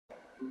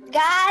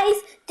Guys,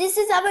 this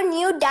is our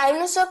new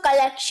dinosaur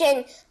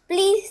collection.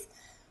 Please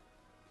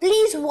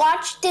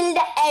watch till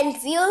the end.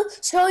 We'll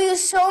show you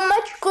so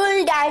much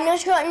cool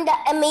dinosaur and the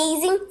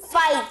amazing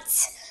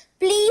fights.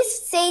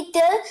 Please stay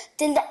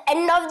till the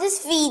end of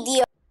this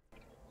video.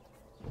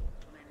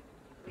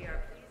 We are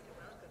pleased to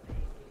welcome a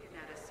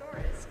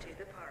notorious to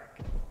the park.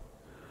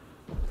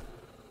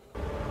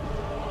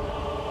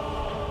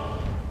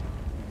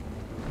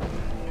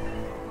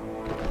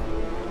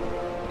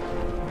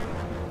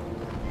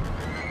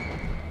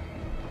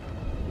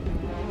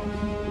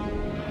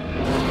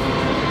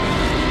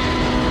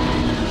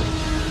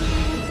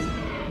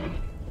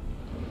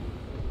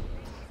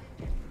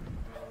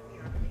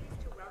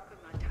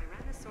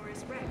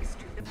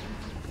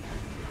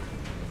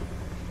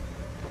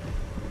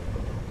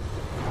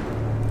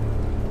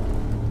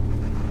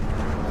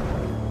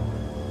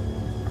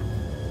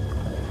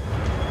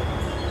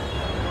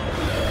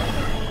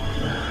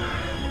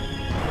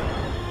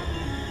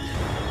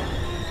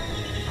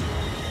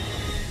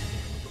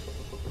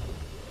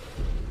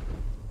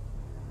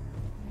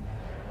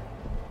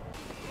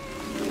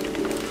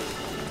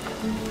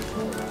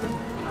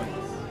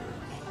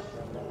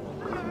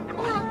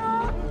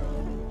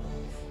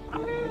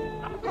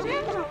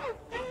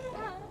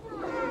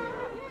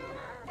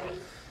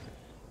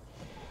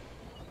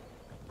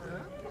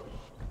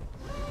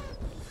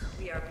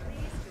 We are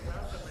pleased to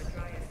welcome a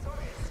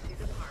Drysaurus to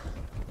the park.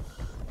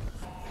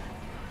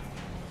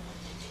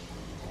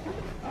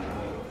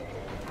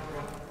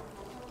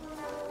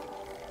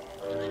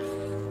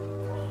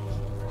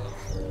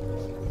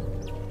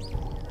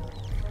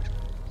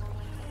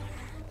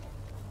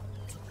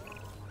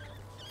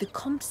 The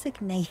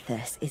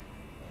Compsognathus is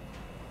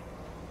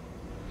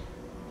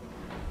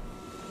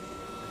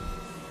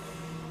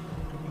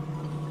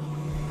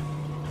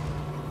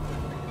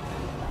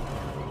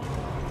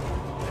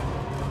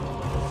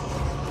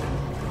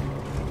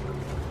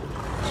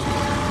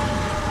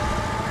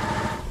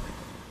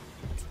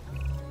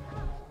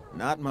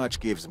Not much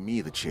gives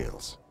me the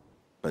chills,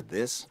 but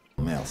this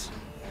melts.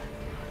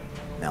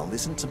 Now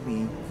listen to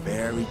me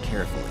very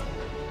carefully.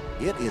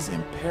 It is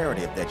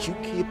imperative that you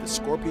keep the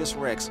Scorpius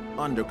Rex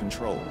under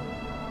control.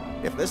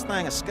 If this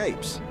thing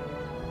escapes,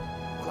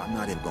 well, I'm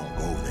not even gonna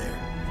go there.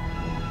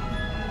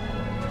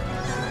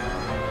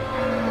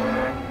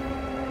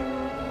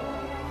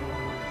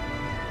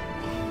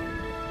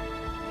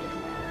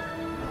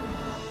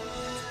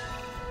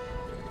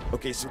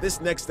 Okay, so this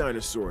next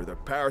dinosaur, the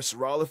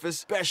Parasaurolophus,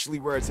 especially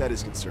where its head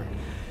is concerned,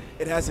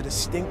 it has a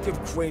distinctive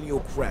cranial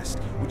crest,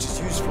 which is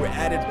used for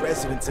added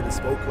resonance in its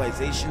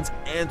vocalizations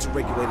and to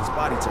regulate its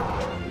body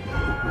temperature.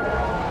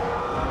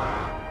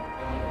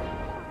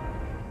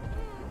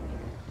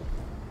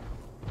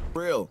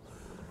 Real.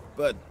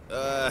 But,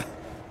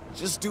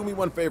 just do me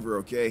one favor,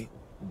 okay?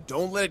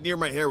 Don't let it near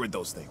my hair with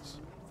those things.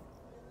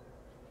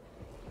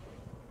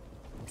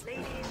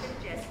 Ladies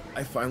and gentlemen,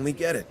 I finally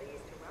get it.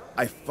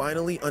 I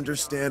finally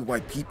understand why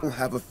people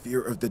have a fear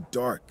of the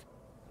dark.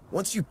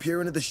 Once you peer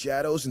into the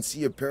shadows and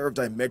see a pair of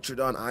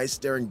Dimetrodon eyes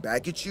staring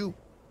back at you,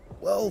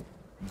 well,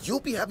 you'll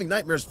be having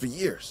nightmares for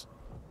years.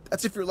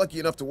 That's if you're lucky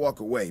enough to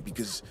walk away,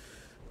 because,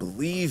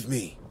 believe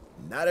me,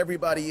 not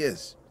everybody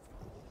is.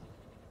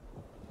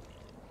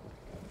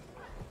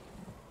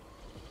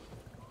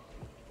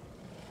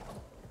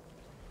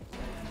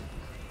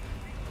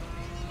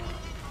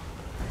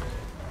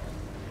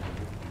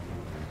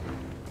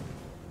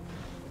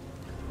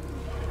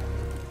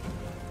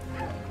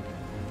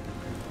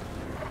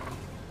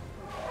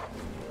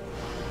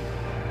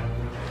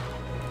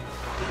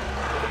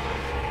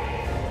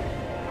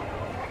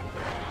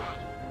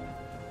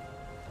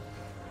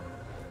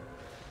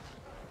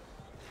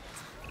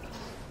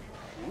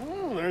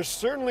 There's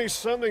certainly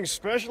something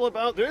special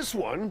about this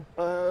one.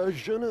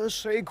 Je ne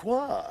sais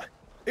quoi.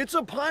 It's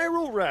a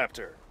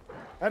Pyroraptor.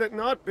 Had it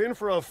not been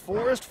for a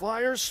forest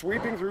fire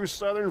sweeping through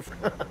southern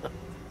France.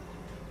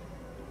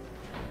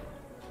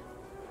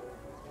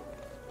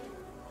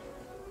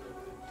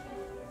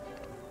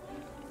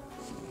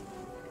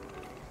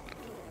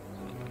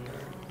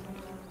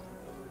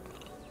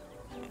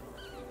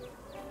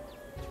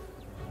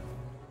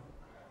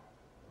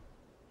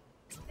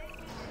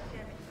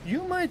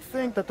 You might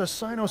think that the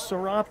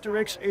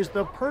Sinosauropteryx is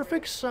the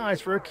perfect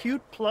size for a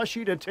cute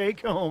plushie to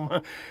take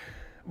home.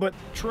 But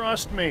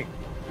trust me,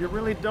 you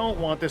really don't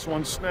want this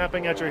one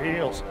snapping at your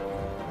heels.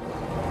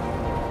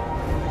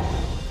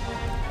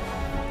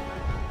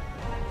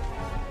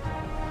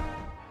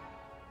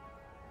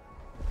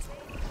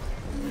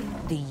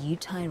 the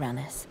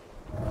Eutyrannus.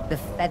 The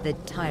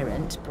feathered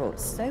tyrant brought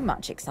so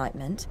much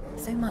excitement,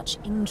 so much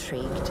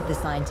intrigue to the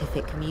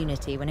scientific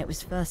community when it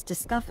was first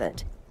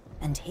discovered.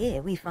 And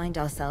here we find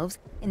ourselves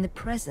in the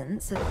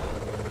presence of...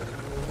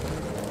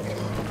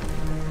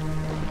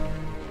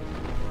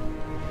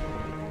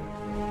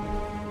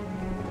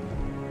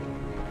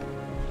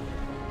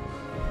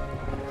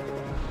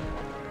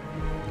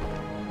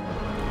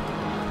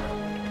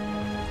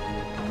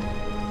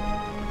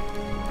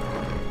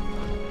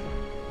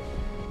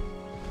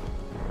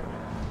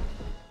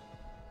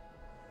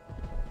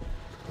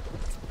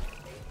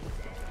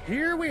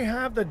 Here we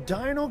have the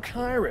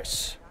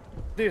Dinocheirus.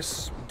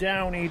 This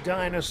downy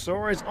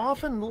dinosaur is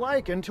often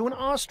likened to an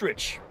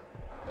ostrich.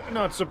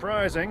 Not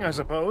surprising, I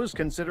suppose,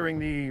 considering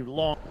the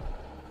long...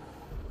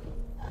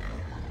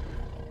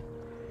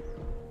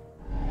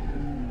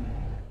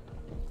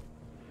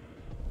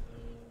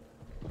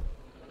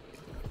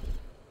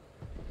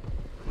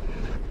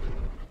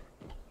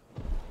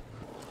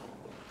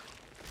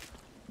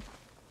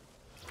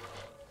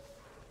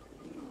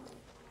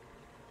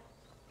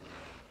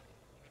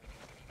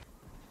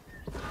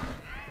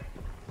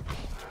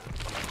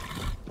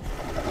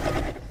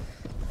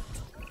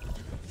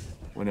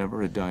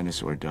 Whenever a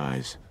dinosaur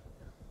dies,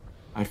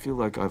 I feel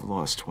like I've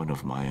lost one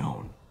of my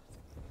own.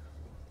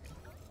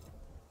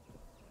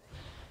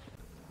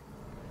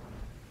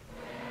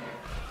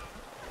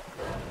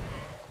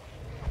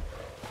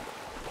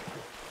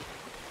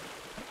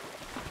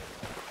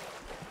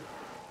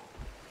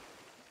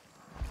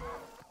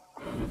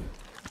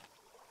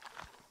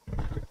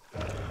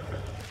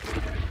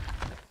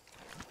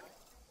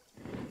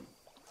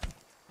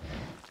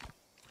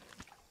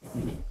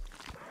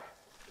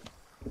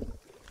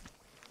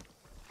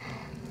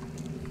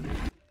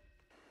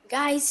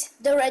 Guys,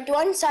 the red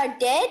ones are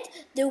dead,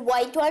 the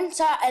white ones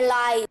are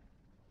alive.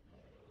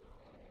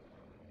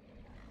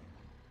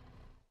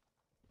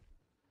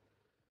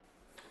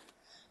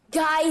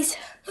 Guys,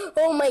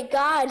 oh my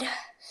god.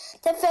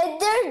 The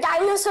feathered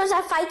dinosaurs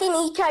are fighting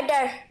each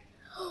other.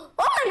 Oh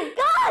my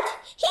god!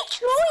 He's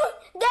throwing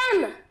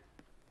them!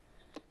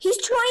 He's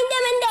throwing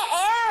them in the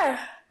air.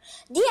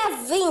 They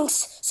have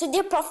wings, so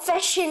they're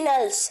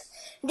professionals.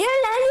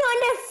 They're landing on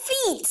their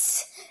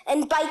feet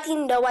and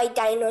biting the white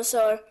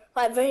dinosaur,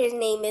 whatever his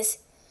name is.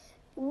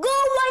 Go,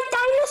 white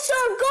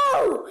dinosaur,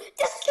 go!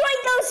 Destroy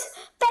those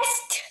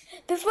pests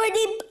before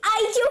they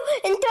bite you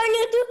and turn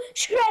you to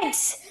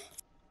shreds.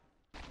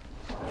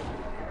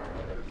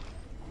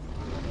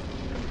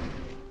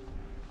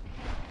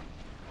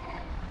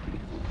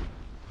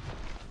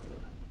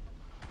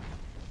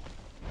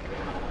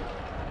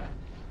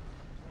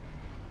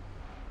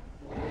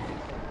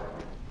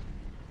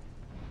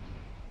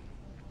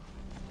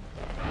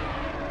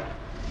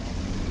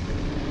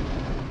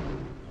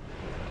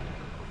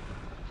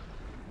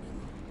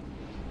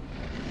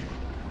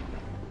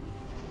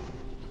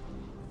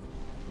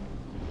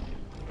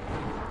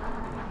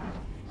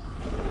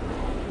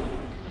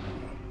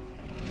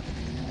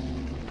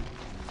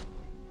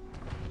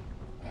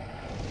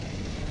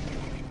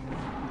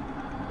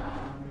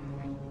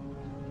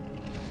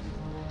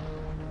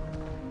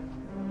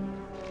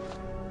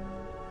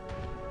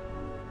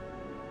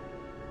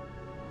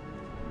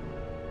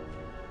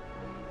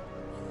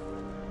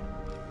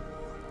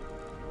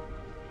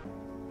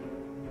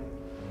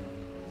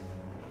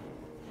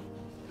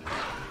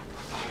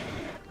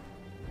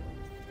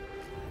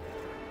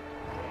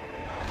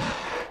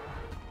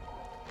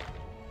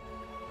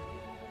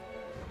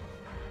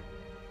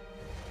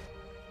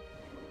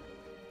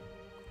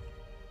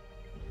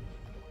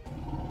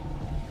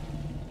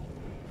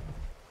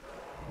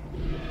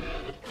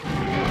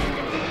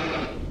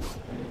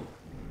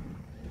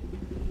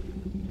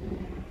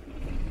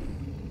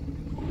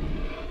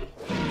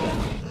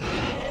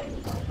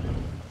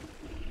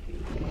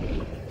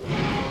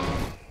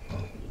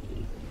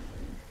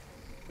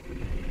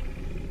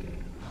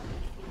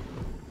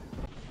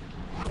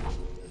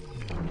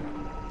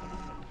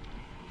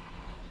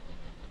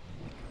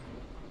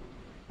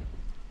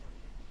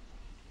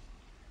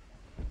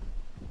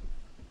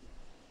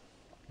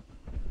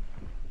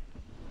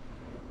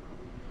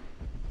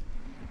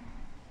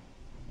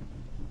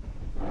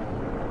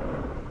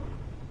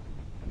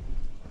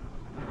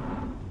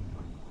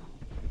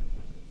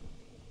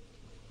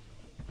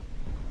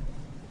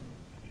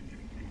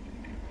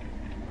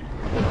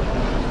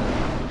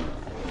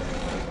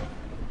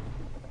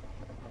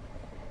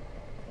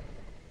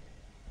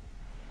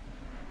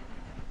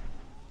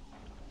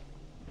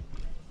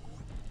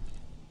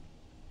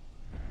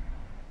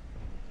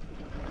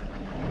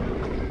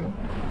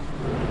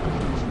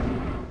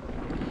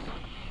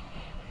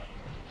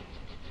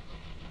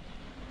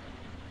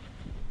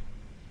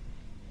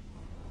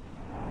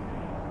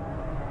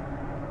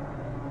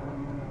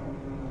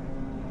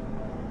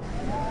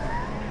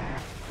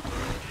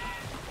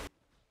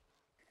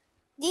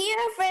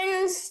 Dear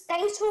friends,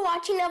 thanks for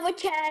watching our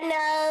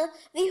channel.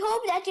 We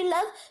hope that you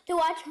love to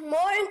watch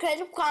more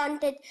incredible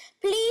content.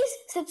 Please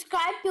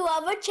subscribe to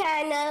our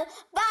channel.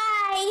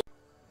 Bye.